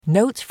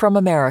Notes from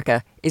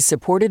America is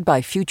supported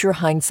by Future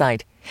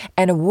Hindsight,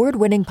 an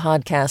award-winning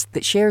podcast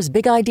that shares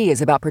big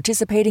ideas about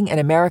participating in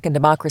American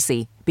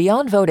democracy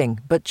beyond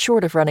voting, but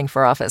short of running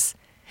for office.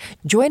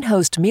 Join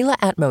host Mila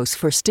Atmos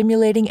for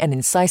stimulating and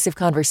incisive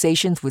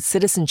conversations with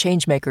citizen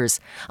changemakers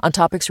on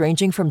topics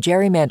ranging from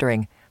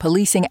gerrymandering,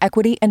 policing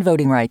equity, and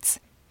voting rights.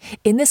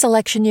 In this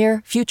election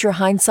year, Future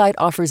Hindsight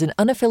offers an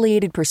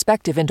unaffiliated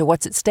perspective into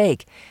what's at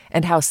stake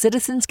and how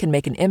citizens can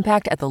make an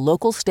impact at the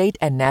local, state,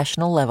 and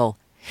national level.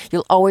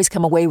 You'll always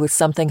come away with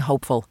something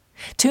hopeful.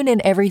 Tune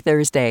in every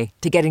Thursday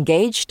to get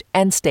engaged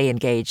and stay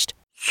engaged.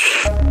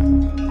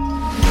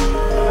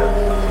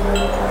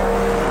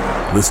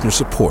 Listener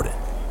supported.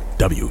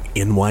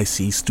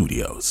 WNYC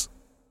Studios.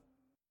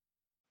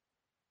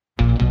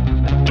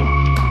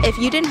 If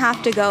you didn't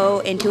have to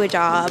go into a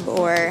job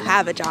or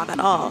have a job at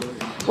all,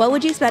 what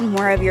would you spend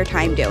more of your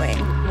time doing?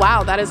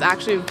 Wow, that is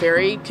actually a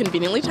very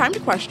conveniently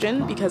timed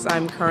question because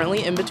I'm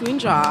currently in between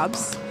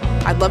jobs.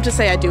 I'd love to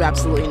say I do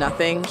absolutely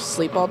nothing, just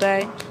sleep all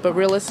day. But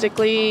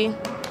realistically,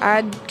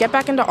 I'd get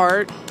back into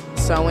art,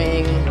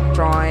 sewing,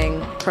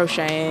 drawing,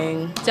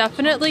 crocheting.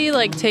 Definitely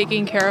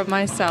taking care of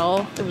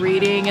myself,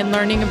 reading and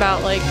learning about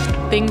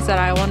things that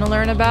I want to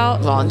learn about.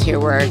 Volunteer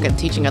work and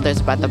teaching others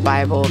about the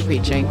Bible,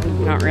 preaching.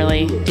 Don't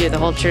really do the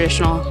whole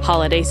traditional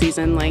holiday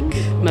season like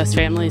most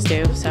families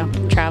do, so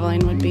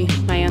traveling would be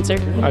my answer.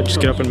 I'd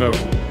just get up and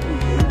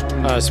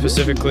move.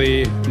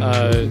 Specifically,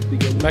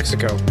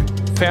 Mexico.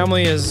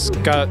 Family has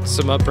got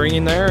some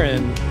upbringing there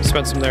and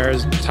spent some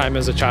time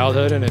as a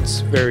childhood, and it's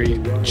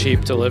very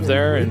cheap to live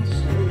there and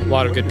a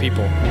lot of good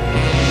people.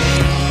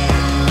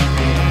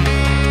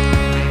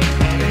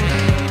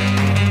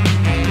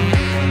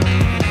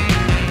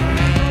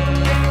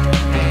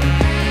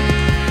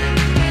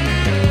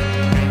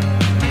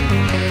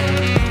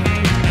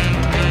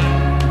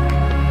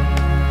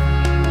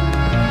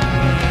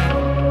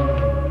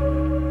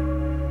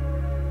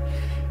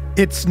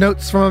 It's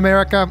Notes from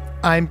America.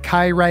 I'm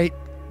Kai Wright.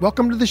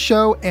 Welcome to the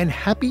show and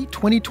happy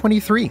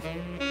 2023.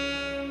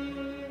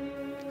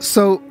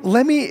 So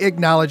let me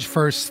acknowledge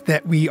first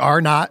that we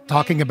are not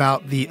talking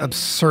about the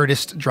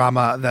absurdist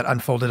drama that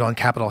unfolded on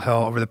Capitol Hill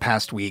over the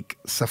past week.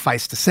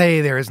 Suffice to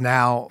say, there is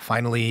now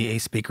finally a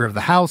Speaker of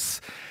the House,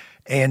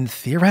 and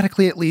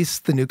theoretically at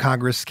least, the new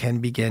Congress can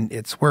begin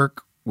its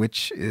work,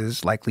 which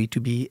is likely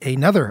to be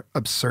another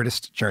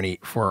absurdist journey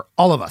for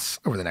all of us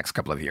over the next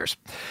couple of years.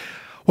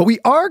 What we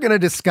are going to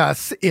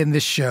discuss in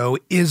this show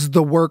is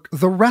the work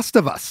the rest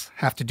of us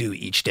have to do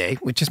each day,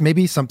 which is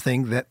maybe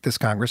something that this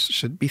Congress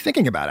should be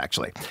thinking about,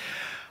 actually.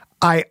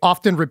 I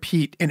often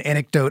repeat an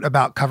anecdote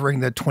about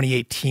covering the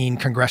 2018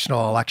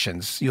 congressional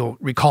elections. You'll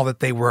recall that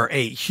they were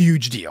a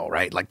huge deal,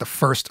 right? Like the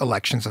first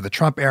elections of the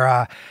Trump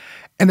era.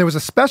 And there was a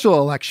special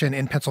election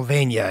in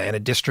Pennsylvania in a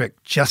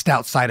district just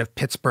outside of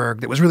Pittsburgh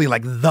that was really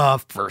like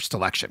the first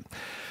election.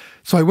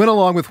 So I went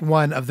along with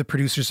one of the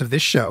producers of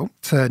this show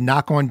to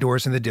knock on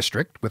doors in the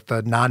district with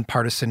the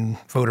nonpartisan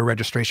voter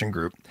registration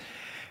group.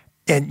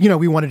 And,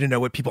 we wanted to know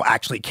what people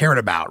actually cared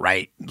about,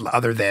 right?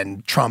 Other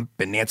than Trump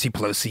and Nancy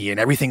Pelosi and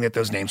everything that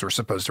those names were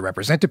supposed to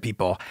represent to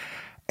people.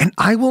 And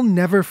I will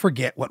never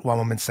forget what one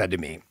woman said to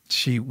me.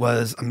 She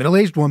was a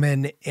middle-aged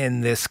woman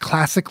in this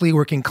classically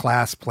working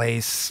class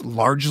place,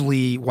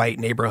 largely white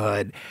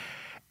neighborhood.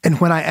 And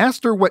when I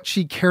asked her what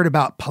she cared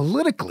about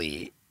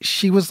politically,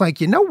 she was like,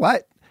 you know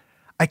what?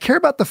 I care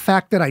about the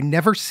fact that I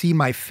never see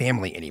my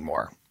family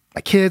anymore. My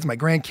kids, my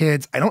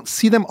grandkids, I don't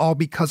see them all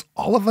because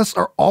all of us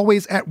are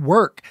always at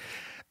work.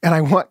 And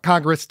I want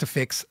Congress to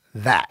fix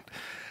that.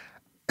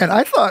 And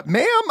I thought,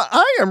 ma'am,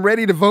 I am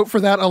ready to vote for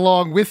that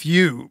along with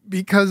you,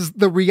 because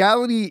the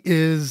reality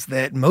is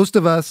that most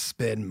of us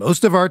spend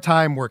most of our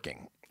time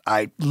working.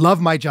 I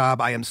love my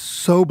job. I am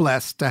so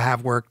blessed to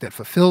have work that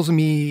fulfills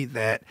me,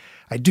 that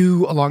I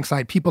do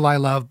alongside people I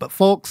love. But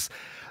folks,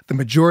 the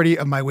majority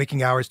of my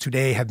waking hours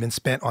today have been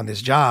spent on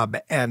this job,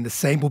 and the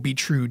same will be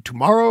true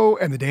tomorrow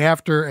and the day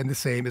after, and the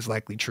same is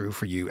likely true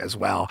for you as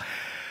well.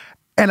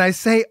 And I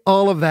say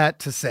all of that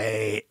to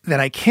say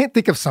that I can't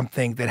think of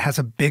something that has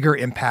a bigger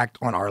impact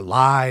on our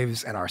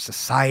lives and our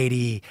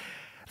society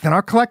than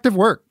our collective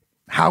work.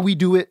 How we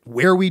do it,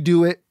 where we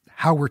do it,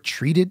 how we're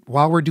treated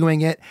while we're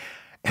doing it,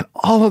 and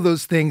all of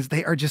those things,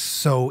 they are just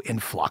so in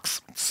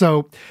flux.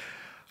 So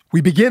we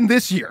begin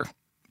this year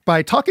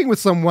by talking with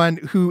someone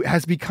who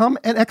has become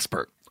an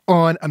expert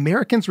on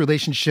Americans'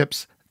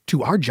 relationships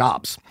to our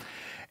jobs.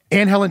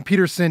 Anne Helen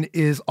Petersen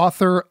is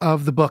author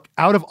of the book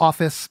Out of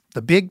Office,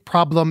 The Big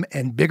Problem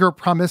and Bigger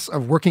Promise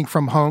of Working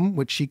from Home,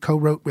 which she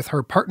co-wrote with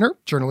her partner,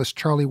 journalist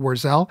Charlie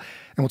Warzel,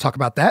 and we'll talk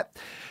about that.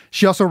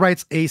 She also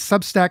writes a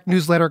Substack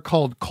newsletter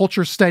called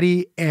Culture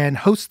Study and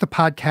hosts the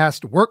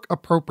podcast Work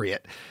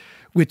Appropriate,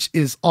 which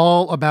is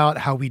all about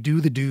how we do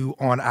the do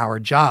on our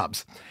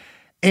jobs.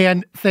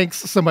 And thanks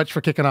so much for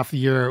kicking off the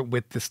year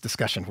with this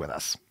discussion with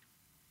us.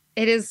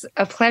 It is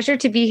a pleasure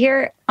to be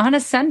here on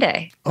a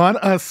Sunday. On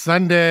a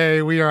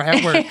Sunday, we are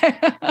at work.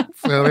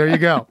 So there you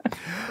go.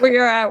 We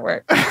are at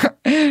work.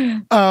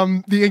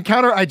 The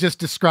encounter I just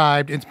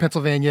described in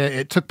Pennsylvania,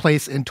 it took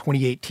place in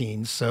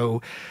 2018.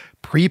 So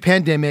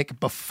pre-pandemic,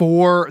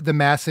 before the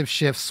massive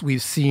shifts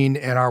we've seen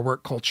in our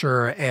work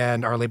culture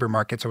and our labor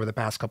markets over the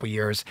past couple of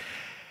years.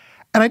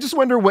 And I just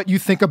wonder what you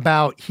think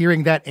about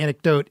hearing that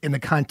anecdote in the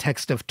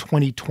context of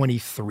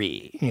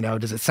 2023. You know,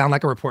 does it sound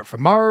like a report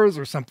from Mars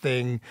or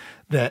something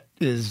that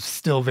is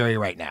still very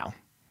right now?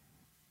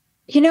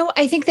 You know,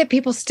 I think that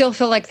people still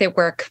feel like they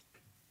work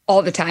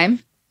all the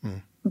time.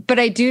 But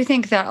I do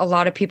think that a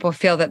lot of people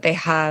feel that they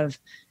have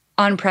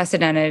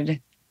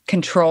unprecedented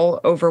control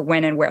over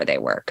when and where they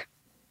work,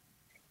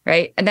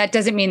 right? And that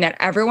doesn't mean that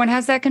everyone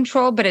has that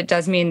control, but it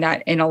does mean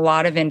that in a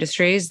lot of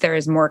industries, there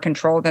is more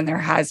control than there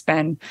has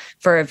been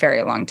for a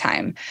very long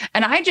time.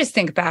 And I just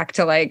think back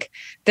to like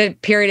the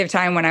period of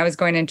time when I was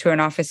going into an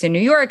office in New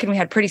York and we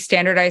had pretty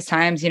standardized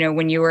times, you know,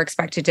 when you were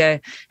expected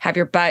to have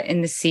your butt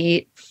in the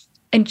seat,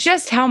 and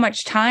just how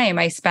much time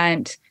I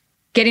spent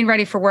getting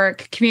ready for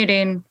work,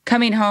 commuting,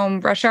 coming home,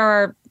 rush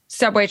hour,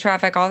 subway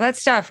traffic, all that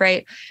stuff,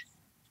 right?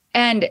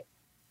 And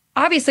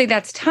obviously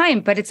that's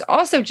time, but it's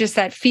also just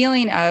that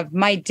feeling of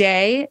my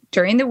day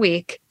during the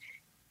week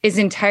is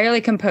entirely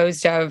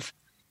composed of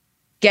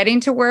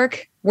getting to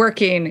work,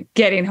 working,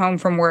 getting home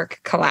from work,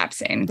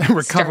 collapsing,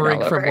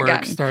 recovering from work,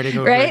 again, starting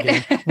over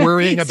again,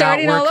 worrying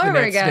about work the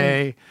next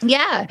day.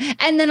 Yeah.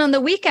 And then on the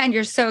weekend,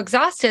 you're so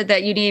exhausted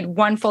that you need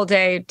one full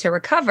day to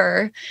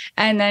recover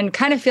and then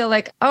kind of feel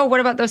like, oh, what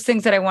about those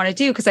things that I want to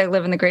do because I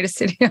live in the greatest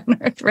city on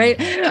earth, right?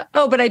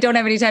 Oh, but I don't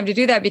have any time to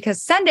do that because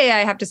Sunday I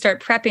have to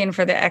start prepping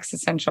for the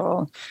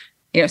existential,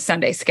 you know,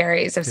 Sunday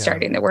scaries of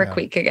starting the work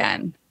week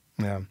again.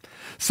 Yeah.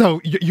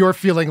 So you're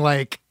feeling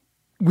like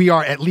we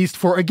are, at least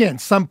for, again,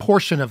 some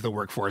portion of the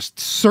workforce,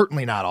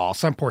 certainly not all,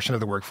 some portion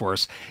of the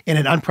workforce, in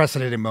an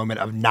unprecedented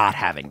moment of not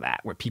having that,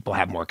 where people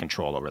have more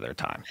control over their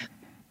time.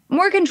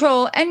 More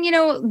control. And, you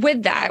know,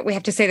 with that, we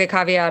have to say the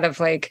caveat of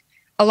like,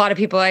 a lot of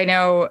people I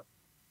know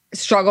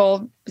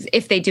struggle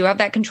if they do have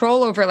that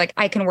control over like,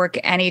 I can work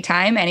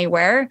anytime,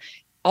 anywhere,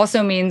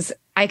 also means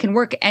I can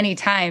work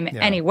anytime,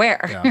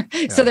 anywhere.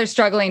 So they're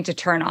struggling to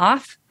turn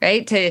off,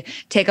 right? To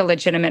take a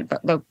legitimate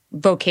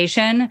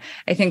vocation.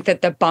 I think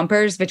that the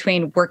bumpers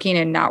between working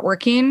and not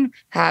working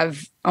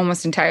have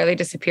almost entirely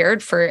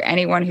disappeared for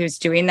anyone who's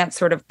doing that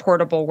sort of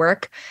portable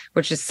work,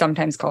 which is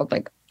sometimes called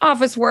like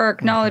office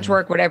work, knowledge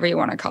work, whatever you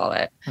want to call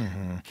it.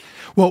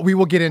 Well, we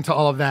will get into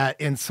all of that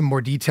in some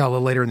more detail a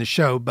little later in the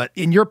show. But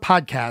in your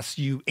podcast,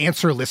 you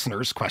answer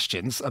listeners'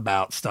 questions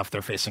about stuff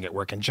they're facing at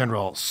work in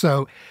general.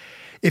 So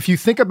if you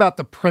think about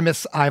the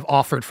premise I've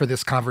offered for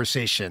this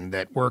conversation,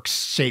 that work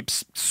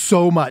shapes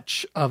so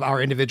much of our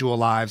individual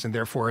lives and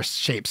therefore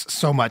shapes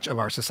so much of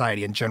our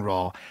society in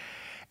general,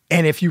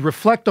 and if you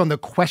reflect on the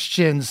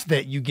questions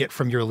that you get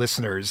from your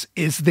listeners,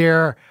 is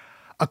there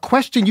a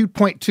question you'd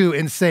point to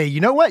and say,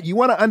 you know what, you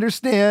want to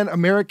understand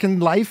American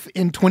life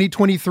in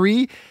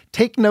 2023?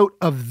 Take note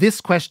of this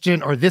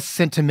question or this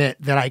sentiment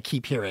that I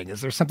keep hearing.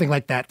 Is there something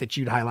like that that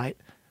you'd highlight?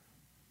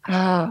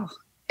 Oh,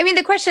 I mean,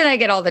 the question I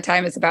get all the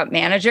time is about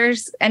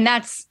managers. And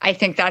I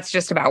think that's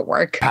just about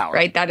work, power,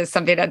 right? That is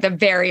something at the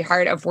very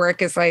heart of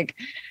work is like,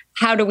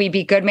 how do we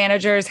be good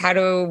managers? How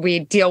do we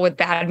deal with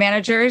bad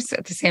managers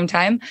at the same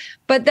time?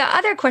 But the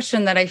other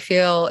question that I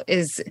feel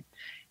is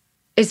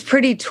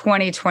pretty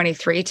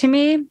 2023 to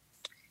me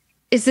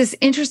is this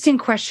interesting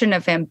question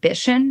of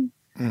ambition,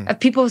 of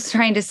people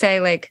trying to say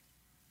like,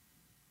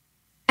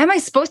 am I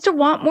supposed to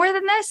want more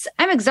than this?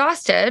 I'm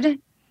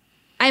exhausted.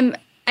 I'm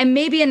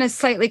maybe in a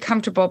slightly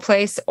comfortable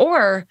place,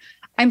 or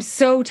I'm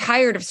so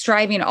tired of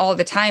striving all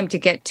the time to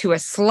get to a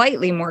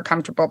slightly more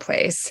comfortable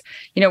place,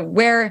 you know,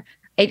 where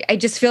I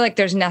just feel like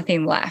there's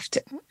nothing left.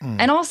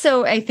 And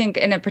also, I think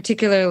in a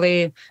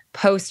particularly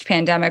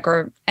post-pandemic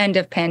or end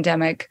of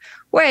pandemic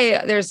way,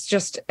 there's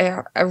just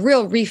a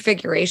real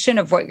refiguration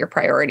of what your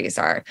priorities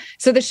are.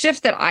 So the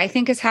shift that I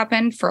think has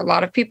happened for a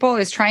lot of people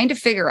is trying to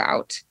figure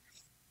out,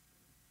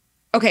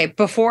 okay,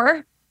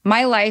 before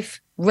my life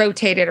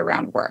rotated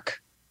around work.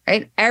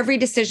 Right? Every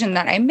decision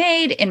that I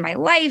made in my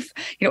life,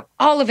 you know,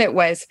 all of it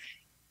was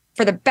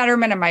for the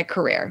betterment of my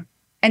career.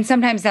 And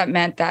sometimes that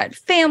meant that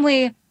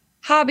family,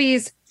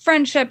 hobbies,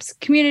 friendships,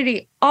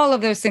 community, all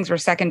of those things were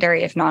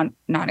secondary, if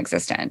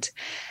non-existent.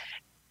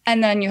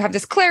 And then you have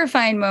this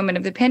clarifying moment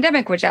of the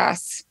pandemic, which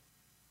asks,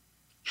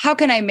 how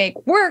can I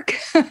make work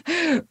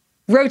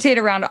rotate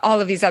around all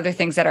of these other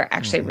things that are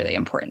actually really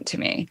important to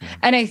me?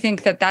 And I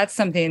think that that's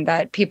something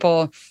that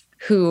people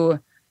who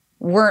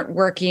weren't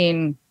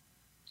working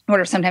what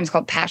are sometimes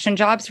called passion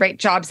jobs, right?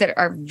 Jobs that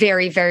are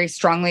very, very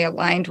strongly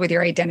aligned with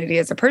your identity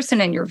as a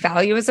person and your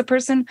value as a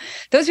person.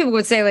 Those people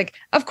would say like,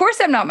 of course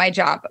I'm not my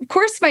job. Of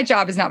course my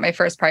job is not my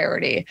first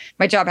priority.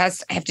 My job I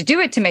have to do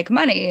it to make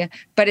money,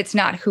 but it's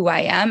not who I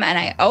am. And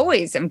I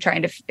always am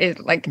trying to try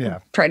to figure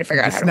out how to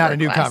work less. It's not a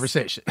new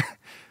conversation.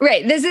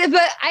 Right.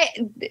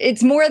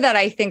 It's more that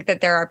I think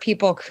that there are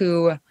people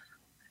who,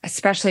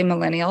 especially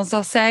millennials,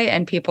 I'll say,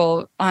 and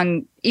people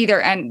on either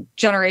end,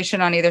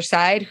 generation on either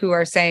side who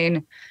are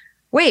saying,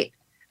 wait,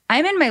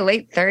 I'm in my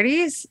late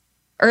 30s,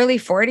 early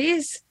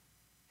 40s.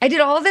 I did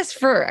all this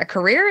for a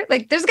career.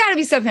 Like, there's got to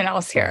be something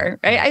else here,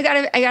 right?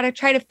 I gotta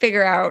try to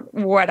figure out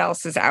what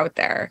else is out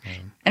there.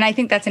 And I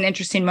think that's an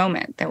interesting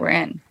moment that we're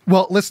in.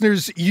 Well,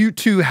 listeners, you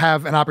too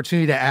have an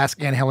opportunity to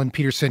ask Anne Helen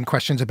Petersen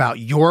questions about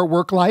your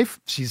work life.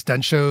 She's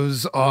done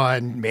shows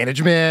on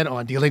management,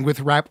 on dealing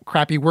with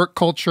crappy work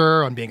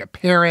culture, on being a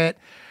parent,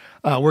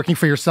 working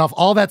for yourself,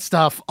 all that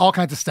stuff, all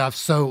kinds of stuff.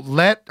 So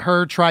let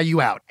her try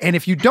you out. And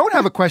if you don't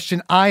have a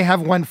question, I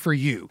have one for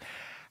you.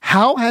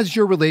 How has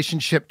your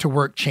relationship to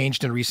work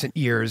changed in recent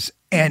years?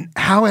 And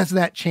how has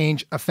that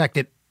change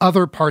affected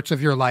other parts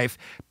of your life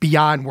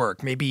beyond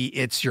work? Maybe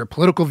it's your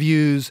political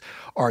views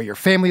or your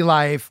family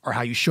life or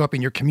how you show up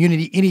in your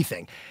community,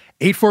 anything.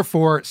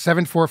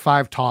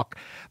 844-745-TALK.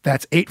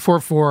 That's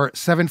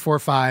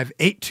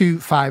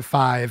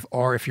 844-745-8255.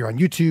 Or if you're on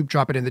YouTube,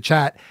 drop it in the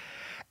chat.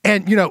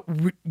 And,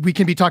 we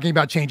can be talking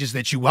about changes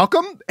that you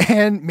welcome,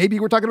 and maybe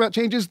we're talking about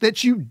changes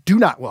that you do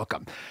not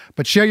welcome.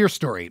 But share your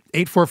story,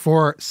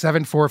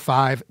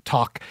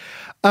 844-745-TALK.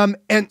 And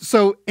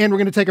we're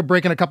going to take a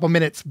break in a couple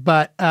minutes,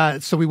 but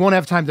so we won't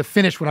have time to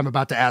finish what I'm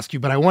about to ask you,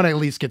 but I want to at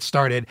least get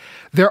started.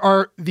 There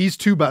are these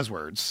two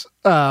buzzwords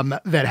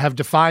that have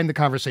defined the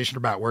conversation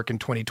about work in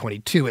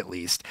 2022, at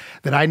least,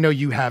 that I know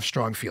you have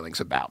strong feelings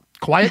about.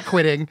 Quiet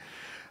quitting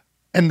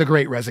and the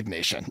Great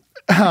Resignation.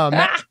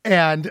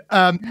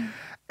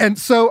 And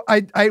so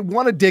I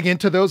want to dig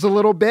into those a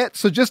little bit.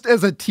 So just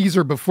as a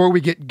teaser before we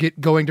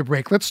get going to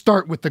break, let's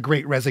start with the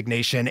Great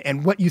Resignation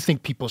and what you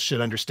think people should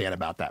understand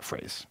about that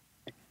phrase.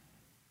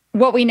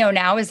 What we know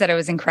now is that it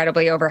was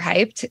incredibly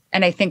overhyped.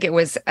 And I think it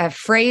was a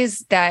phrase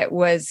that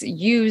was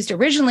used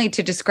originally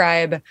to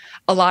describe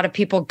a lot of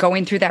people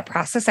going through that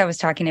process I was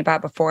talking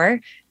about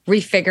before,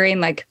 refiguring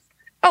like,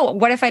 oh,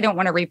 what if I don't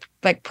want to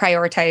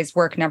prioritize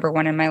work number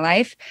one in my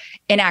life?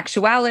 In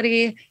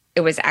actuality,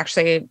 it was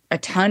actually a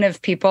ton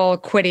of people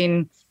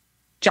quitting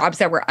jobs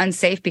that were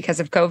unsafe because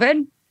of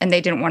COVID, and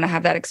they didn't want to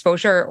have that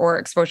exposure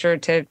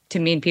to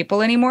mean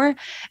people anymore.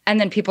 And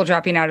then people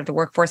dropping out of the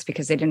workforce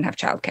because they didn't have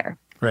childcare.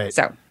 Right.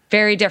 So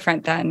very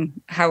different than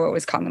how it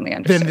was commonly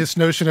understood. Then this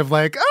notion of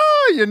now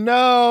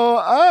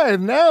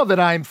that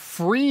I'm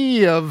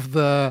free of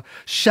the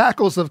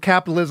shackles of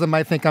capitalism,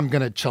 I think I'm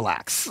going to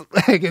chillax.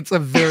 It's a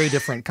very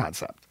different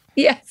concept.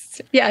 Yes.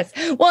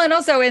 Well, and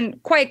also in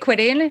quiet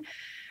quitting,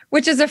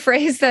 which is a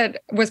phrase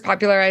that was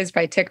popularized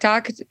by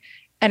TikTok,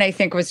 and I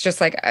think was just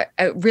like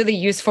a really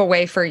useful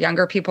way for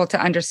younger people to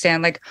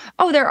understand,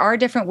 there are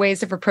different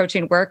ways of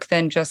approaching work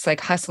than just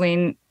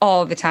hustling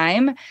all the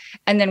time.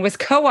 And then was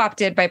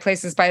co-opted by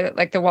places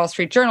like the Wall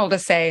Street Journal to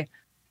say,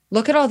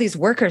 look at all these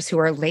workers who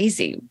are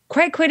lazy.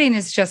 Quiet quitting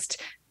is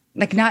just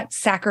not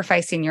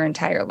sacrificing your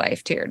entire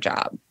life to your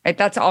job, right?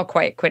 That's all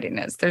quiet quitting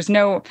is. There's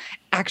no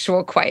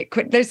actual quiet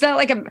quit. There's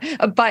not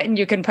a button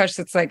you can push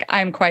that's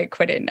I'm quiet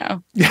quitting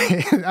now.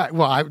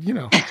 Well, I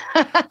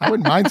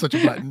wouldn't mind such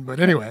a button,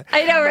 but anyway.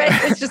 I know, right?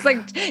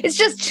 It's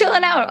just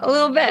chilling out a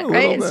little bit,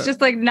 right? It's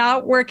just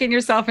not working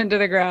yourself into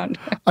the ground.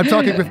 I'm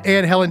talking with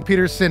Anne Helen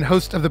Petersen,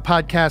 host of the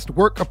podcast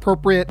Work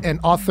Appropriate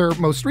and author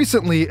most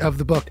recently of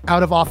the book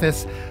Out of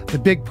Office, The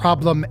Big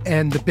Problem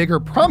and the Bigger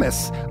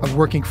Promise of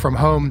Working from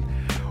Home.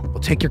 We'll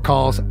take your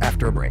calls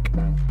after a break.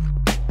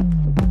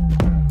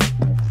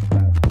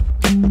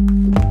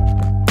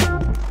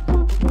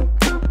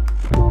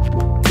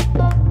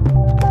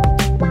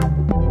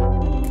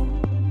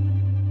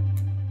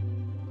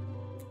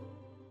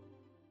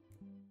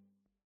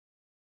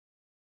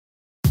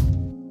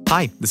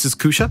 Hi, this is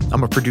Kusha.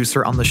 I'm a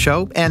producer on the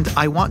show, and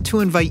I want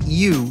to invite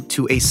you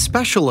to a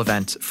special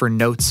event for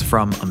Notes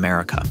from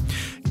America.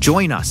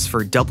 Join us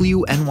for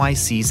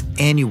WNYC's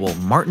annual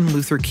Martin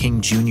Luther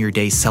King Jr.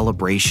 Day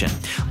celebration,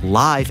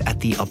 live at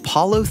the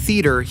Apollo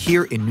Theater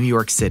here in New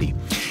York City.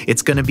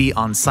 It's going to be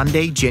on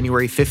Sunday,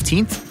 January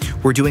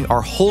 15th. We're doing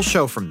our whole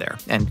show from there,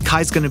 and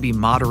Kai's going to be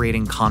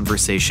moderating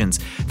conversations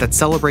that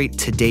celebrate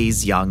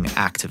today's young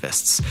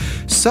activists.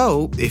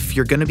 So, if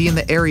you're going to be in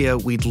the area,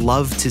 we'd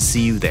love to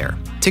see you there.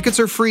 Tickets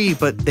are free,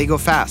 but they go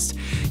fast.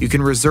 You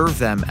can reserve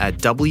them at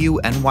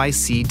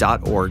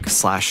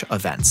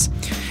wnyc.org/events.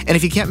 And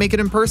if you can't make it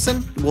in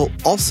person, we'll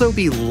also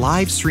be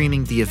live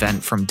streaming the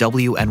event from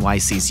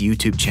WNYC's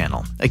YouTube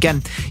channel.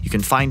 Again, you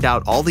can find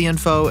out all the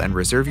info and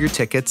reserve your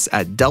tickets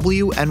at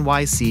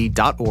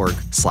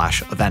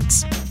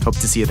wnyc.org/events. Hope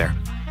to see you there.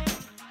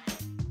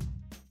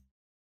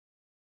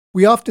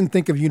 We often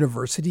think of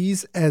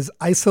universities as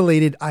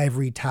isolated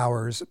ivory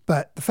towers,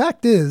 but the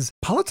fact is,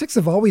 politics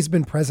have always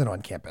been present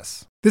on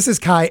campus. This is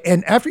Kai,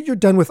 and after you're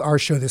done with our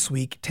show this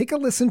week, take a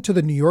listen to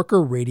the New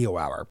Yorker Radio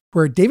Hour,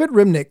 where David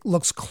Remnick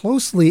looks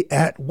closely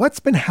at what's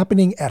been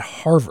happening at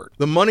Harvard.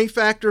 The money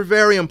factor,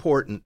 very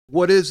important.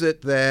 What is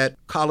it that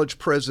college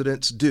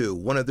presidents do?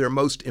 One of their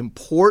most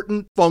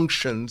important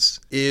functions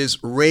is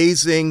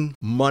raising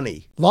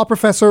money. Law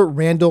professor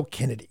Randall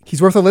Kennedy.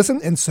 He's worth a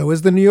listen, and so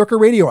is the New Yorker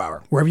Radio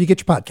Hour, wherever you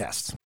get your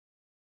podcasts.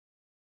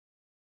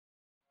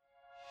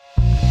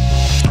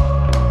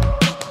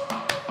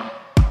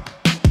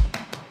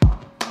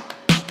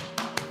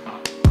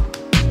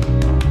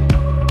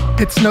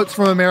 It's Notes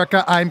from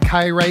America. I'm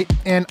Kai Wright,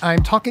 and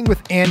I'm talking with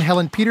Anne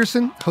Helen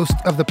Peterson, host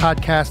of the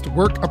podcast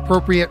Work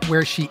Appropriate,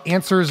 where she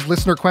answers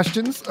listener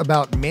questions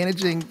about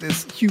managing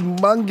this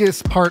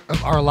humongous part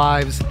of our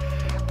lives,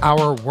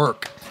 our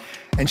work.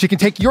 And she can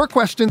take your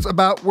questions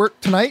about work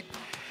tonight.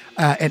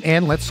 And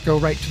Anne, let's go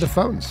right to the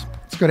phones.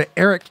 Let's go to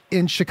Eric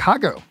in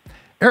Chicago.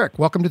 Eric,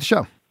 welcome to the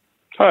show.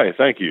 Hi,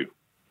 thank you.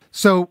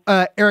 So,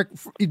 Eric,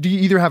 do you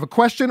either have a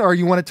question or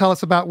you want to tell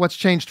us about what's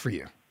changed for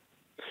you?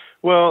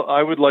 Well,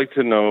 I would like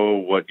to know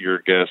what your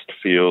guest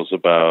feels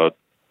about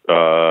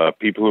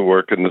people who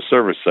work in the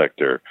service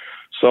sector.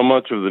 So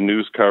much of the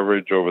news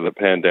coverage over the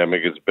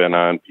pandemic has been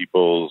on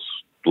people's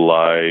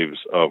lives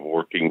of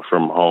working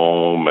from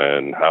home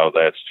and how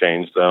that's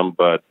changed them.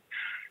 But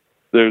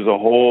there's a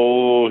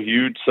whole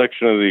huge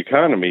section of the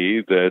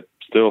economy that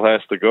still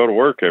has to go to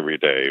work every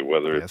day,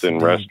 whether it's in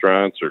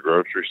restaurants or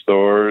grocery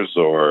stores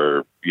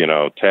or,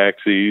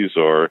 taxis,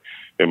 or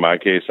in my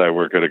case, I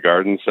work at a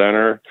garden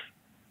center.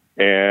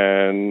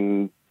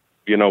 And,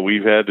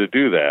 we've had to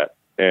do that.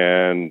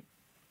 And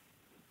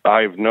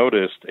I've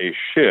noticed a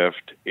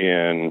shift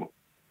in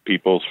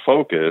people's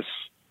focus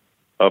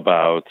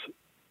about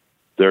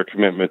their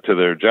commitment to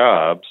their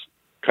jobs,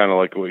 kind of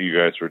like what you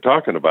guys were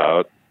talking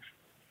about.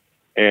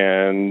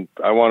 And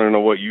I want to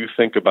know what you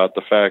think about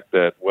the fact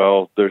that,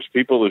 there's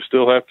people who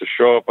still have to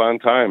show up on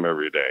time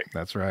every day.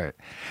 That's right.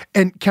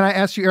 And can I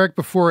ask you, Eric,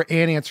 before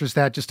Anne answers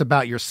that, just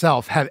about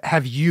yourself,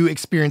 have you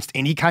experienced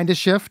any kind of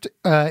shift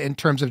in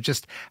terms of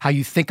just how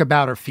you think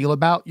about or feel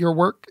about your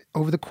work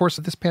over the course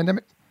of this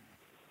pandemic?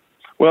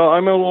 Well,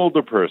 I'm an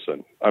older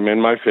person. I'm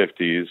in my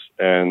 50s.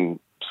 And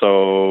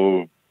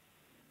so,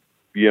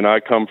 I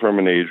come from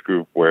an age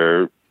group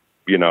where,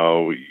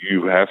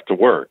 you have to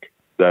work.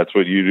 That's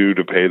what you do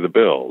to pay the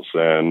bills.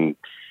 And,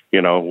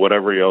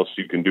 whatever else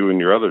you can do in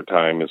your other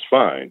time is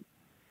fine.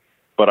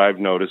 But I've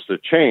noticed a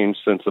change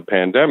since the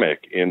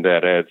pandemic in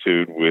that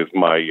attitude with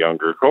my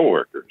younger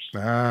coworkers.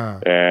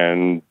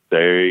 And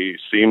they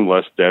seem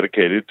less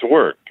dedicated to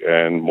work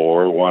and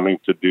more wanting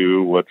to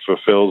do what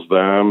fulfills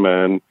them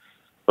and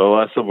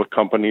less of a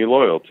company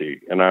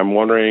loyalty. And I'm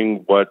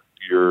wondering what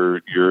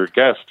your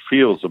guest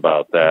feels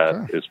about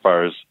that as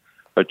far as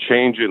a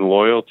change in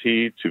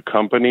loyalty to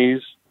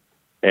companies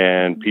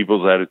and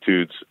people's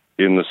attitudes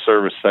in the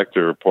service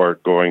sector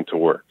report going to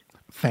work.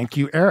 Thank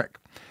you, Eric.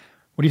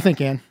 What do you think,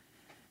 Anne?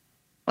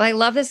 Well, I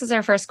love this as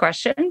our first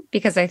question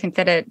because I think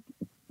that it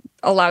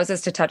allows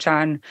us to touch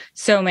on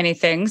so many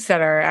things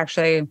that are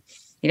actually,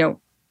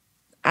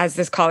 as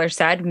this caller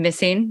said,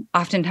 missing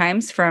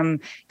oftentimes from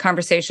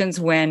conversations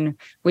when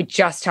we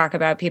just talk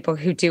about people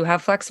who do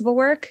have flexible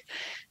work.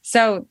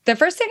 So the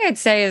first thing I'd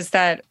say is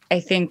that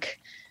I think,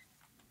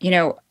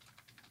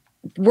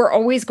 we're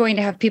always going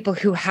to have people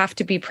who have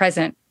to be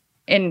present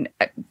in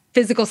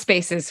physical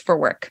spaces for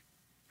work,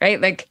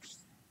 right? Like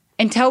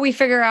until we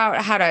figure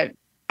out how to,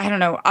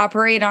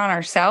 operate on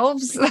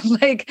ourselves,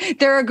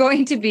 there are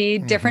going to be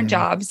different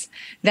jobs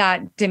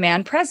that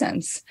demand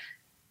presence.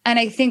 And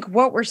I think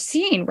what we're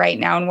seeing right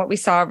now and what we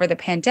saw over the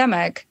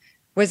pandemic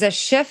was a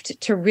shift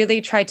to really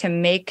try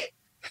to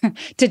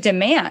to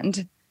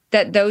demand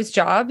that those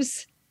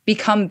jobs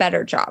become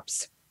better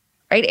jobs.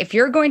 Right? If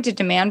you're going to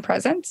demand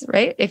presence,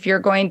 right? If you're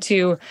going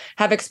to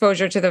have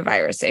exposure to the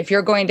virus, if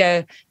you're going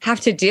to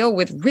have to deal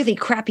with really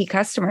crappy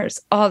customers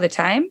all the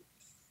time,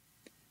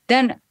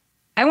 then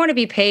I want to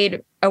be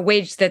paid a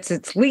wage that's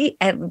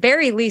at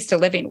very least a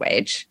living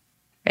wage,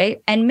 right?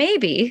 And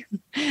maybe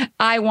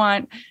I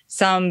want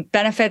some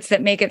benefits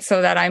that make it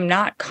so that I'm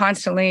not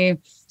constantly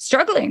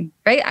struggling,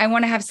 right? I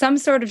want to have some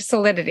sort of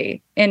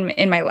solidity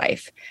in my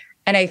life.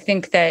 And I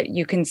think that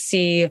you can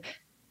see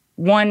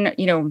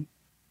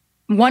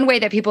one way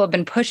that people have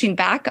been pushing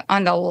back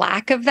on the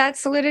lack of that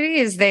solidity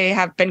is they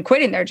have been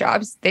quitting their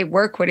jobs. They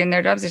were quitting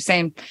their jobs. They're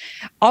saying,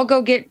 I'll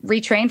go get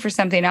retrained for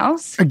something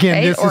else. Again,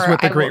 right? This is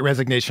what the Great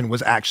Resignation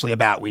was actually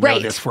about. We know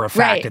this for a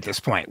fact at this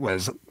point,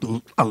 was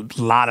a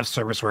lot of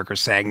service workers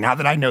saying, now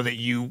that I know that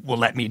you will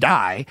let me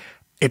die,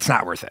 it's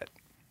not worth it.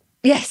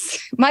 Yes.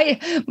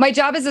 My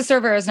job as a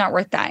server is not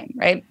worth dying,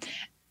 right?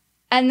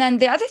 And then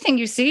the other thing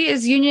you see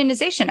is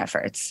unionization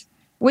efforts,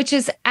 which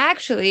is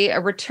actually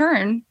a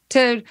return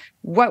to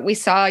what we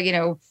saw,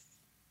 in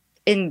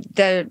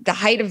the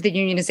height of the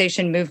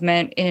unionization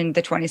movement in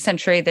the 20th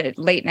century, the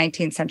late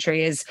 19th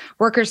century, is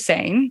workers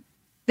saying,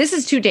 this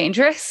is too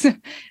dangerous.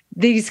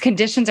 These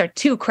conditions are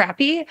too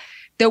crappy.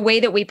 The way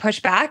that we push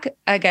back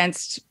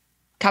against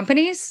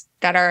companies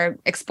that are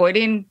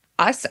exploiting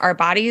us, our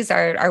bodies,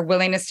 our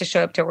willingness to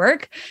show up to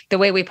work, the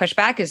way we push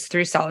back is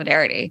through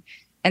solidarity.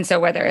 And so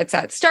whether it's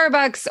at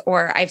Starbucks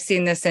or I've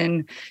seen this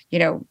in,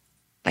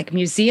 like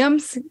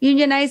museums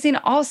unionizing,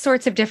 all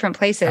sorts of different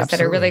places that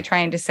are really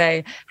trying to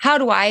say, how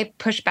do I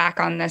push back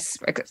on this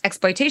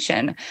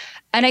exploitation?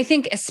 And I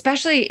think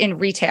especially in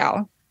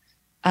retail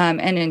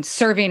and in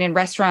serving in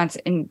restaurants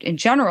in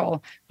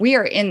general, we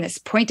are in this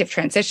point of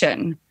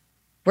transition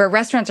where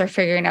restaurants are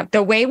figuring out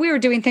the way we were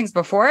doing things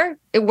before,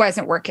 it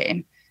wasn't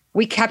working.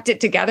 We kept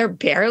it together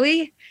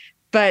barely,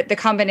 but the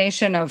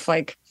combination of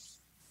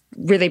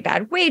really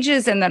bad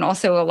wages and then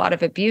also a lot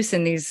of abuse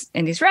in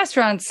these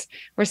restaurants,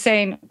 we're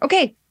saying,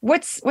 okay,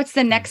 what's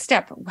the next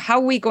step? How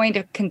are we going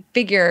to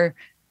configure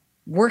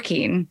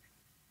working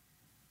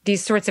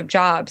these sorts of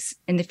jobs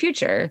in the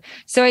future?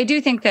 So I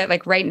do think that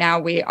like right now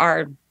we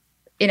are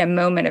in a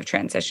moment of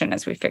transition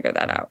as we figure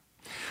that out.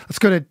 Let's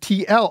go to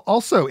TL,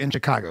 also in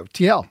Chicago.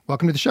 TL,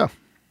 welcome to the show.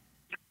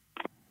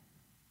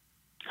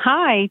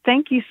 Hi,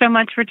 thank you so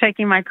much for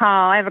taking my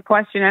call. I have a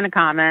question and a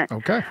comment.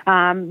 Okay.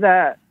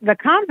 The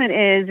comment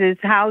is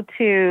how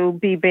to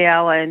be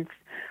balanced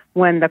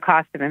when the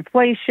cost of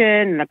inflation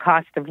and the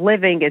cost of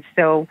living is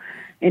so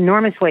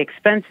enormously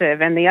expensive.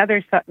 And the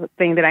other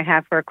thing that I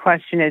have for a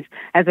question is,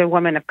 as a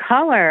woman of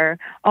color,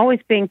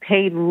 always being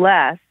paid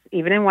less,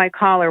 even in white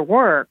collar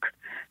work,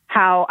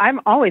 how I'm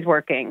always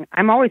working.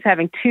 I'm always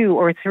having 2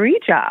 or 3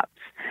 jobs.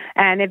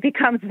 And it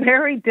becomes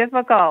very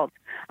difficult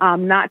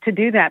not to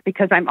do that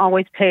because I'm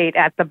always paid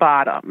at the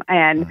bottom.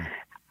 And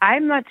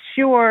I'm not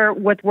sure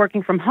with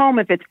working from home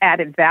if it's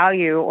added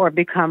value or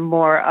become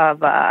more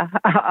of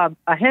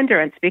a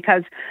hindrance,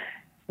 because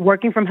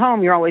working from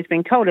home, you're always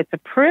being told it's a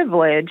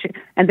privilege,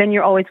 and then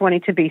you're always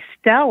wanting to be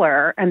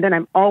stellar, and then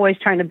I'm always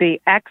trying to be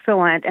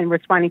excellent and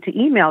responding to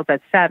emails at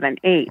 7,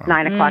 8,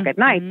 9 o'clock at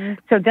night.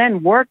 So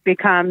then work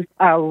becomes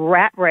a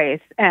rat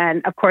race.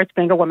 And of course,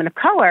 being a woman of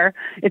color,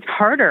 it's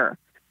harder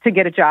to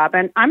get a job.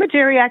 And I'm a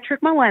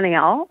geriatric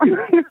millennial.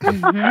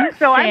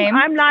 So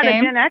I'm not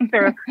a Gen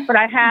Xer, but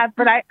I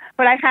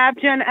have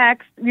Gen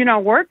X,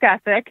 work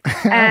ethic,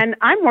 and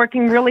I'm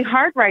working really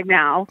hard right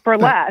now for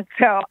less.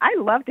 So I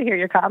love to hear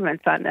your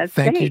comments on this.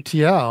 Thank you,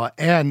 TL.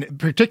 And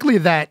particularly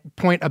that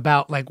point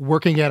about like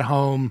working at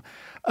home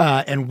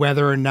and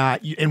whether or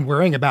not and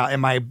worrying about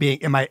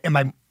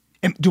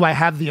do I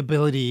have the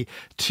ability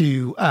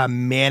to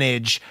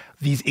manage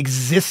these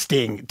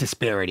existing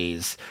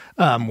disparities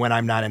when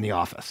I'm not in the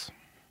office?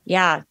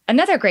 Yeah,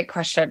 another great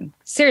question.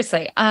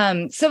 Seriously.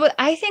 So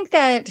I think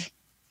that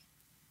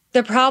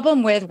the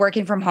problem with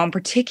working from home,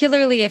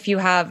 particularly if you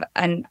have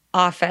an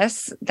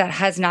office that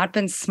has not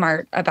been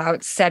smart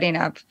about setting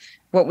up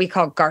what we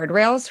call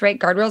guardrails, right?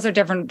 Guardrails are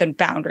different than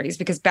boundaries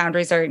because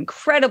boundaries are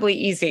incredibly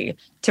easy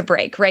to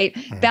break, right?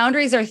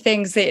 Boundaries are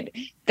things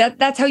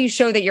that's how you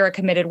show that you're a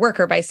committed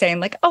worker, by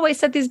saying like, oh, I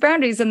set these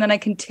boundaries and then I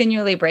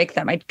continually break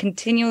them. I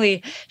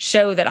continually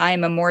show that I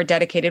am a more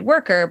dedicated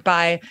worker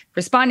by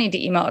responding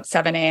to email at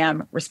 7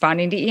 a.m.,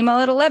 responding to email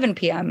at 11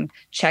 p.m.,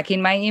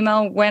 checking my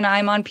email when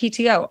I'm on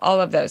PTO,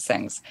 all of those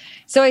things.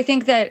 So I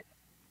think that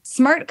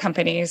smart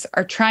companies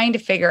are trying to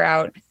figure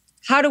out,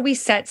 how do we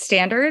set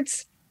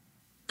standards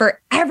for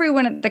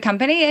everyone at the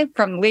company,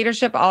 from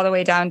leadership all the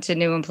way down to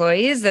new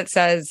employees, that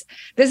says,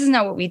 this is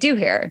not what we do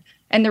here.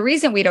 And the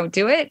reason we don't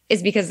do it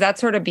is because that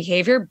sort of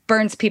behavior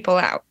burns people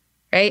out,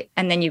 right?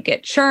 And then you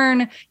get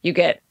churn, you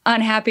get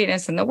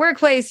unhappiness in the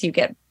workplace, you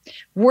get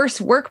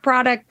worse work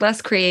product,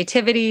 less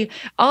creativity,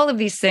 all of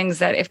these things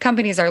that if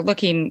companies are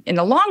looking in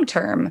the long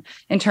term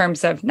in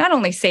terms of not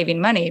only saving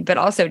money, but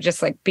also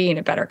just like being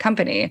a better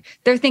company,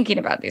 they're thinking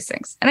about these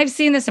things. And I've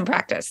seen this in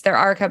practice. There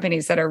are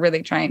companies that are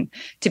really trying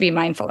to be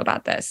mindful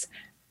about this.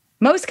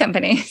 Most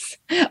companies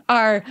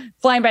are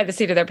flying by the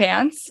seat of their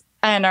pants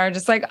and are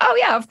just like, oh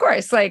yeah, of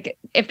course. Like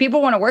if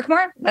people want to work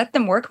more, let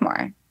them work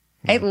more.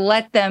 Right?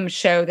 Let them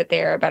show that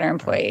they are a better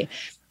employee.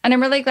 And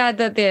I'm really glad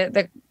that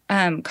the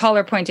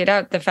caller pointed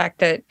out the fact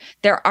that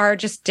there are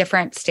just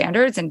different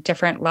standards and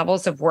different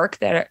levels of work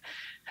that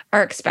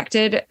are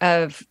expected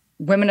of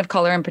women of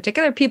color in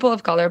particular, people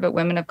of color, but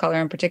women of color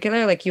in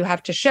particular. Like you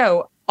have to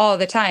show all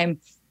the time,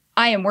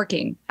 I am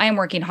working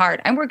hard.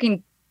 I'm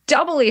working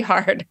doubly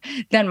hard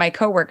than my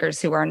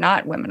coworkers who are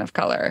not women of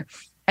color.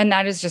 And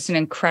that is just an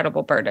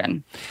incredible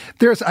burden.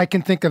 I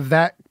can think of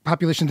that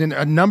population in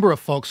a number of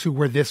folks who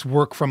were this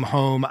work from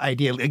home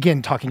idea,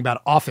 again, talking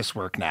about office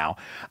work now,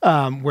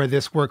 where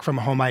this work from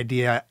home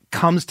idea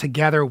comes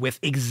together with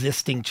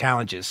existing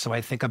challenges. So I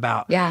think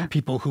about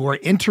people who are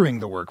entering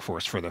the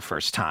workforce for the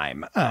first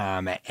time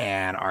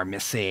and are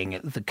missing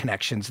the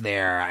connections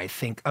there. I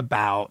think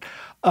about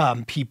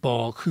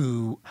people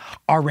who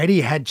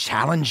already had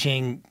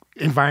challenging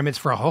environments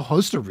for a whole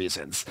host of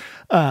reasons.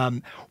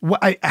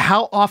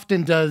 How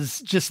often does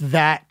just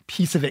that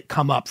piece of it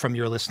come up from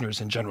your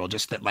listeners in general?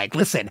 Just that, like,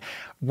 listen,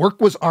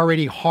 work was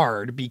already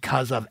hard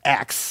because of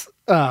X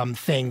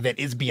thing that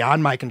is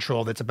beyond my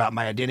control, that's about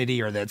my identity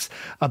or that's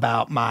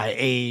about my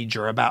age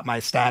or about my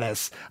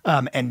status,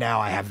 and now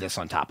I have this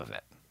on top of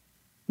it.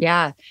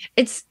 Yeah,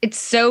 it's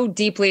so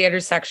deeply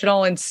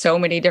intersectional in so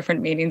many different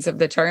meanings of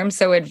the term.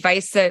 So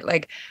advice that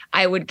like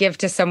I would give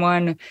to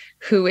someone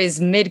who is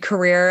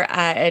mid-career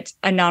at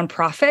a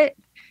nonprofit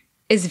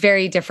is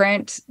very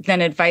different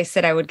than advice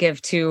that I would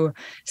give to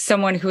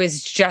someone who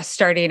is just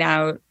starting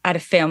out at a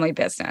family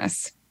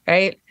business,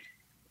 right?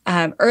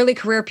 Early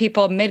career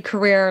people,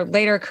 mid-career,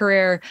 later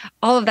career,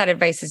 all of that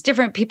advice is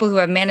different. People who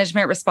have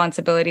management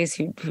responsibilities,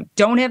 who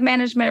don't have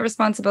management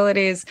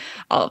responsibilities,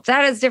 all of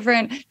that is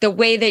different. The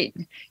way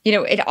that,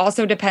 it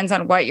also depends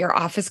on what your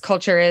office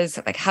culture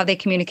is, like how they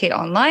communicate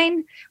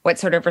online, what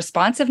sort of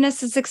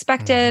responsiveness is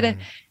expected.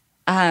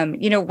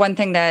 One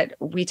thing that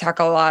we talk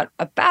a lot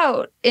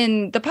about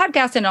in the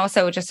podcast and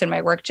also just in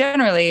my work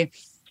generally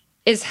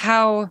is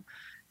how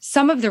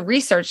some of the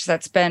research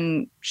that's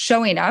been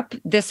showing up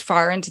this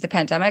far into the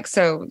pandemic.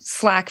 So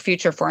Slack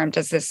Future Forum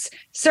does this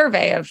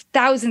survey of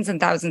thousands and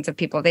thousands of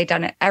people. They've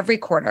done it every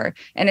quarter.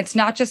 And it's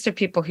not just of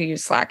people who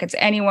use Slack. It's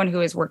anyone who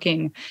is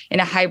working in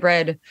a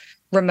hybrid,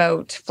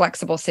 remote,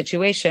 flexible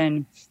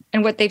situation.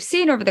 And what they've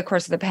seen over the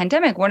course of the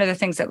pandemic, one of the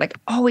things that like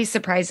always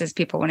surprises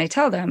people when I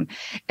tell them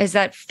is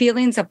that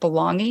feelings of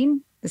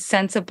belonging, the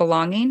sense of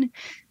belonging,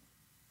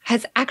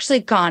 has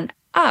actually gone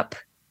up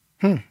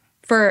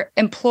for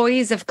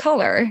employees of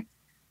color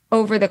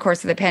over the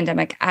course of the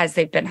pandemic as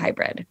they've been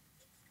hybrid.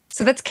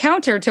 So that's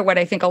counter to what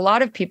I think a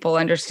lot of people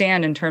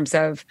understand in terms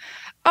of,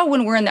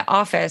 when we're in the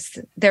office,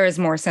 there is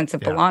more sense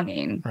of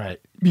belonging. Right.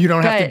 You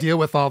don't have to deal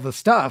with all the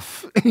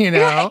stuff,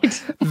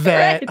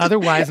 that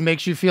otherwise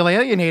makes you feel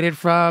alienated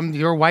from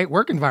your white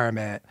work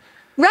environment.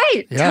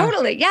 Right. Yeah.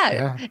 Totally.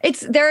 Yeah.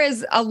 There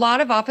is a lot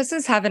of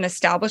offices have an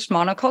established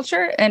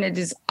monoculture, and it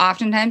is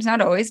oftentimes,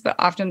 not always, but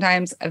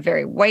oftentimes a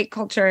very white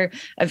culture,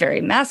 a very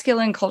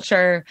masculine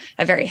culture,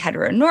 a very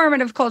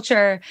heteronormative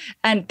culture.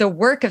 And the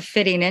work of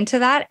fitting into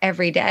that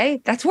every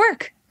day, that's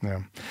work.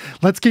 Yeah.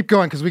 Let's keep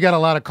going because we got a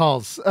lot of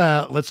calls.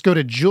 Let's go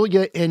to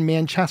Julia in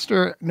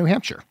Manchester, New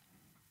Hampshire.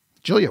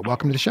 Julia,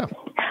 welcome to the show.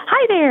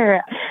 Hi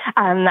there.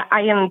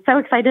 I am so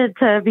excited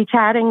to be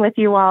chatting with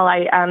you all.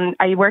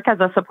 I work as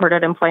a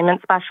supported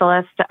employment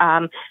specialist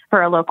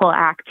for a local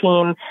ACT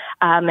team,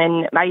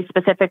 and I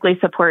specifically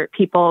support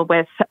people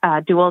with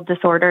dual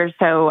disorders,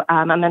 so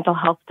a mental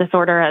health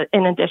disorder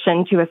in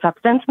addition to a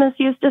substance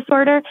misuse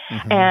disorder.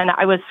 Mm-hmm. And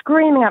I was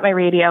screaming at my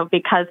radio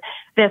because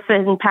this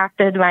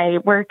impacted my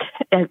work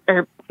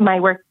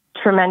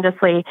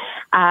tremendously.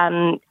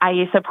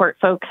 I support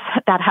folks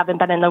that haven't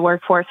been in the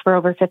workforce for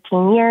over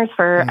 15 years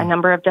for a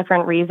number of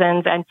different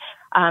reasons.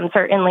 And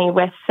certainly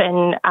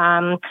within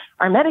our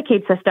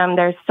Medicaid system,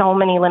 there's so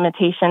many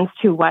limitations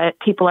to what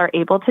people are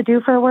able to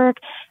do for work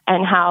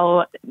and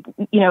how,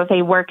 if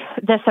they work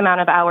this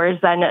amount of hours,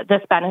 then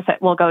this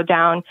benefit will go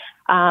down.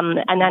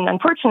 And then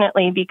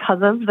unfortunately, because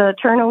of the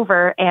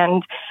turnover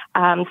and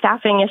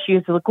staffing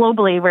issues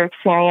globally we're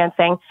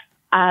experiencing,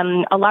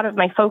 a lot of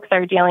my folks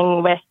are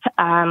dealing with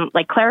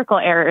clerical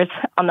errors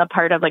on the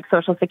part of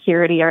Social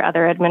Security or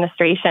other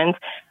administrations.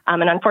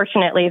 And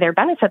unfortunately, their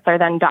benefits are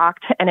then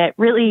docked, and it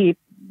really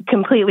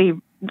completely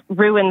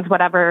ruins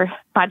whatever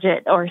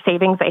budget or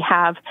savings they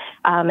have,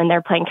 and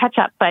they're playing catch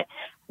up. But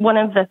one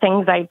of the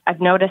things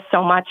I've noticed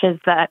so much is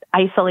that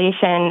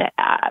isolation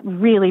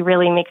really,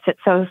 really makes it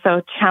so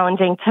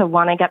challenging to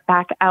want to get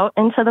back out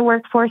into the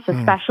workforce,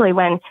 especially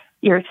when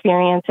you're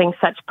experiencing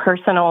such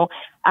personal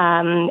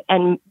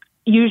and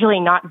usually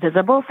not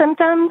visible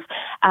symptoms.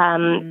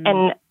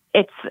 And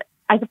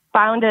I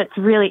found it's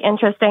really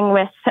interesting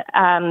with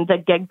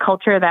the gig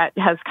culture that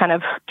has kind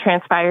of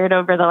transpired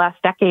over the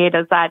last decade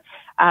is that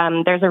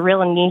there's a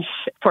real niche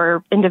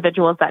for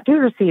individuals that do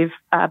receive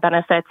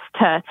benefits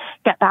to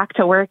get back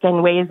to work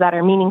in ways that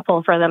are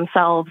meaningful for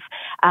themselves.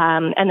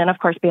 And then, of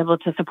course, be able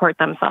to support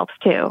themselves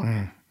too.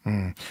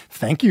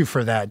 Thank you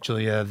for that,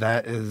 Julia.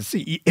 That is,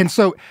 and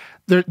so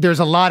there's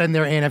a lot in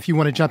there, Anna, if you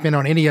want to jump in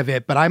on any of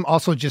it, but I'm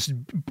also just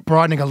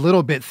broadening a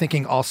little bit,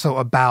 thinking also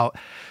about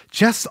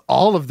just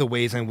all of the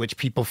ways in which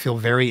people feel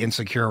very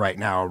insecure right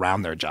now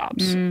around their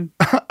jobs.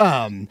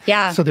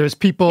 So there's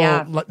people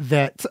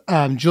that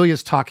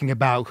Julia's talking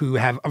about who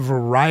have a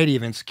variety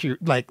of insecure,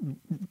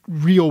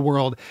 real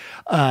world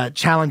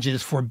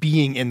challenges for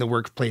being in the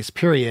workplace,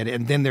 period.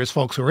 And then there's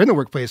folks who are in the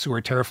workplace who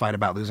are terrified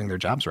about losing their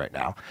jobs right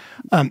now.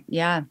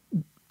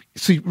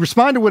 So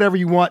respond to whatever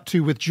you want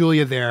to with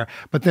Julia there,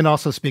 but then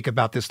also speak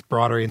about this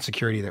broader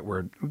insecurity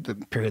the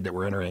period that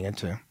we're entering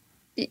into.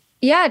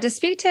 Yeah, to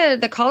speak to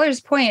the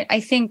caller's point, I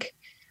think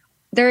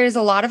there is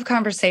a lot of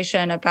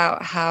conversation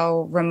about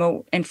how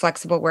remote and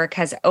flexible work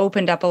has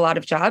opened up a lot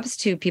of jobs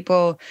to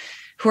people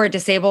who are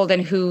disabled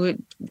and who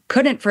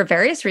couldn't, for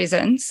various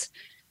reasons,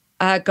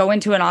 go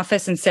into an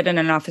office and sit in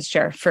an office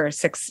chair for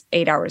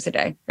 6-8 hours a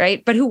day,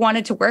 right? But who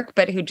wanted to work,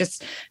 but who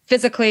just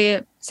physically,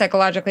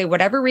 psychologically,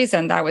 whatever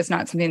reason, that was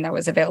not something that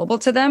was available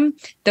to them.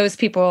 Those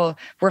people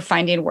were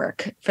finding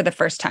work for the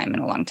first time in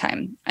a long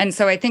time. And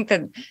so I think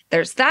that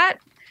there's that.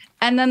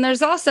 And then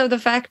there's also the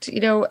fact,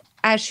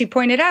 as she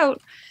pointed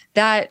out,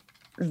 that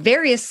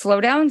various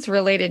slowdowns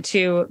related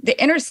to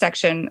the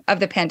intersection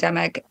of the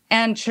pandemic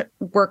and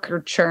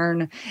worker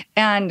churn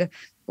and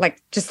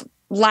just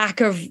lack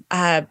of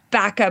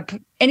backup,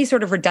 any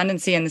sort of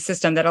redundancy in the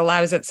system that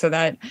allows it so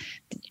that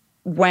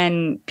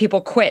when people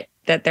quit,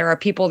 that there are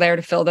people there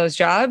to fill those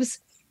jobs.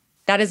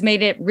 That has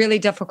made it really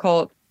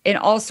difficult in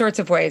all sorts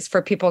of ways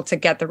for people to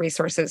get the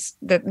resources,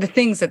 the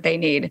things that they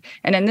need.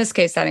 And in this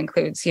case, that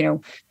includes,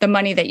 the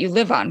money that you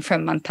live on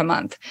from month to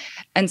month.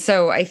 And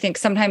so I think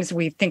sometimes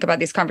we think about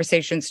these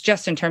conversations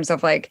just in terms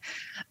of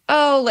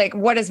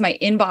what is my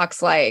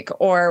inbox like?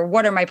 Or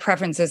what are my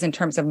preferences in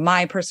terms of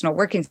my personal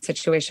working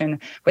situation,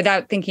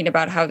 without thinking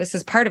about how this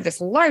is part of this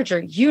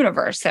larger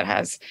universe that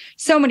has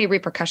so many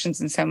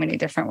repercussions in so many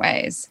different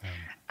ways.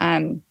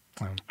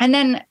 And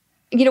then,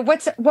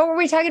 what were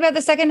we talking about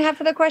the second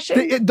half of the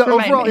question? The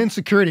overall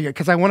insecurity,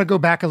 because I want to go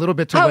back a little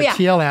bit to what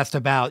TL asked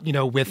about,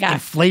 with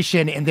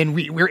inflation. And then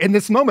we're in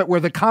this moment where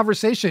the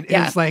conversation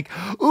is like,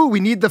 ooh, we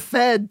need the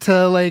Fed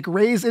to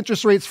raise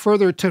interest rates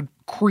further to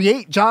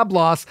create job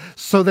loss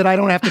so that I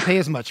don't have to pay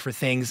as much for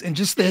things. And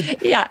just the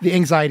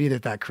anxiety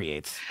that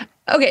creates.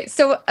 Okay,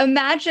 so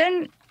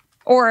imagine,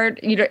 or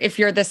if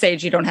you're this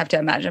age, you don't have to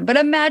imagine, but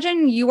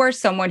imagine you are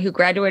someone who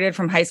graduated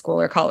from high school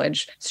or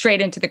college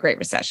straight into the Great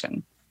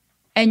Recession.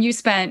 And you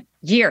spent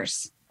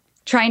years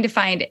trying to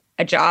find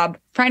a job,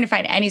 trying to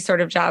find any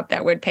sort of job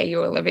that would pay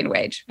you a living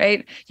wage,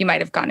 right? You might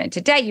have gone into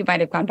debt. You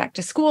might have gone back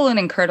to school and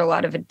incurred a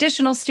lot of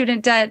additional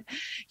student debt.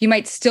 You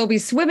might still be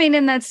swimming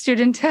in that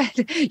student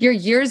debt. You're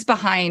years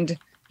behind,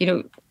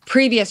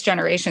 previous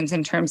generations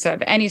in terms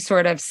of any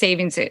sort of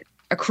savings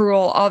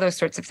accrual, all those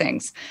sorts of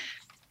things.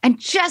 And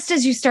just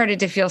as you started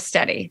to feel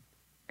steady,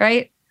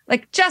 right?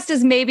 Just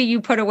as maybe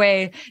you put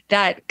away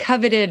that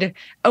coveted,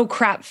 oh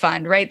crap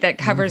fund, right? That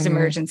covers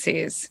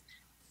emergencies.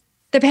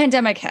 The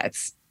pandemic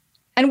hits.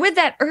 And with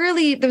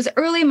those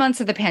early months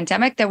of the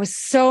pandemic, there was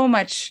so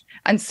much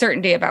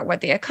uncertainty about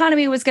what the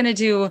economy was going to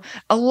do.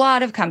 A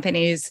lot of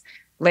companies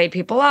laid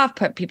people off,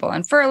 put people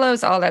on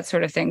furloughs, all that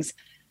sort of things.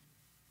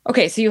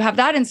 Okay, so you have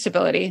that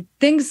instability.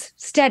 Things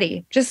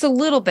steady just a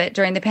little bit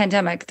during the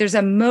pandemic. There's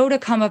a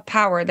modicum of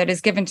power that is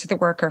given to the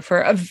worker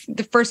for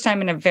the first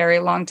time in a very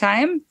long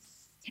time.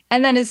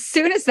 And then as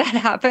soon as that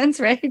happens,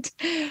 right,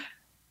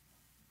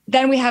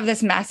 then we have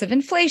this massive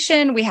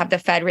inflation. We have the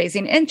Fed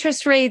raising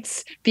interest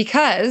rates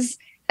because,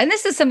 and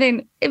this is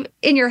something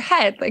in your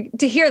head,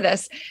 to hear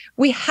this,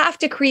 we have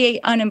to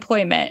create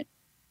unemployment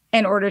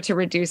in order to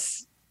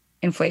reduce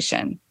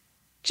inflation.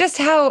 Just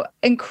how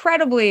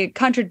incredibly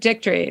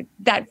contradictory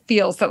that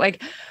feels, that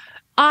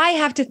I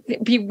have to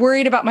be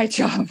worried about my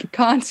job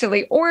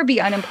constantly or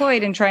be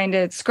unemployed and trying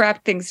to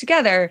scrap things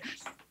together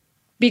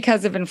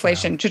because of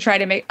inflation to try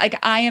to make,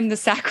 I am the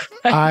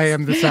sacrifice. I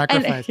am the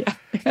sacrifice.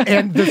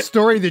 And the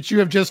story that you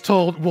have just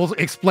told will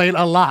explain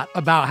a lot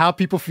about how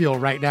people feel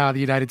right now in the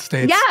United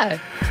States. Yeah.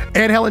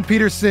 Anne Helen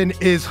Petersen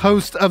is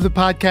host of the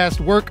podcast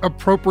Work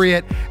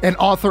Appropriate and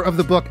author of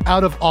the book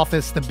Out of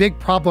Office, The Big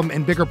Problem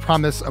and Bigger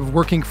Promise of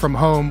Working from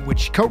Home, which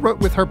she co-wrote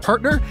with her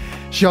partner.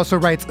 She also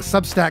writes a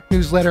Substack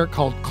newsletter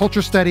called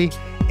Culture Study.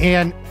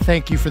 Anne,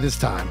 thank you for this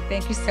time.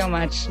 Thank you so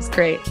much. It's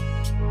great.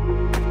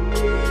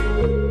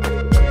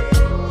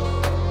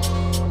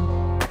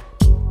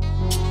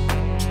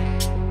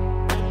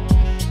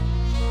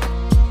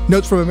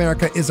 Notes from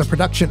America is a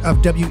production of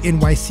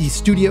WNYC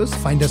Studios.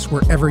 Find us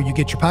wherever you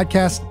get your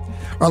podcast.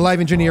 Our live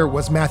engineer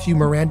was Matthew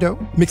Mirando.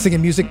 Mixing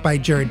and music by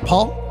Jared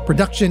Paul.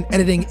 Production,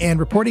 editing, and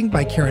reporting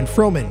by Karen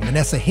Froman,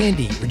 Vanessa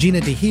Handy,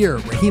 Regina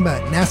DeHeer,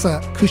 Rahima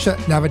Nassa, Kusha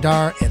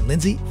Navadar, and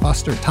Lindsay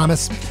Foster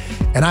Thomas.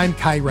 And I'm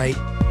Kai Wright.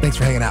 Thanks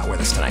for hanging out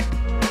with us tonight.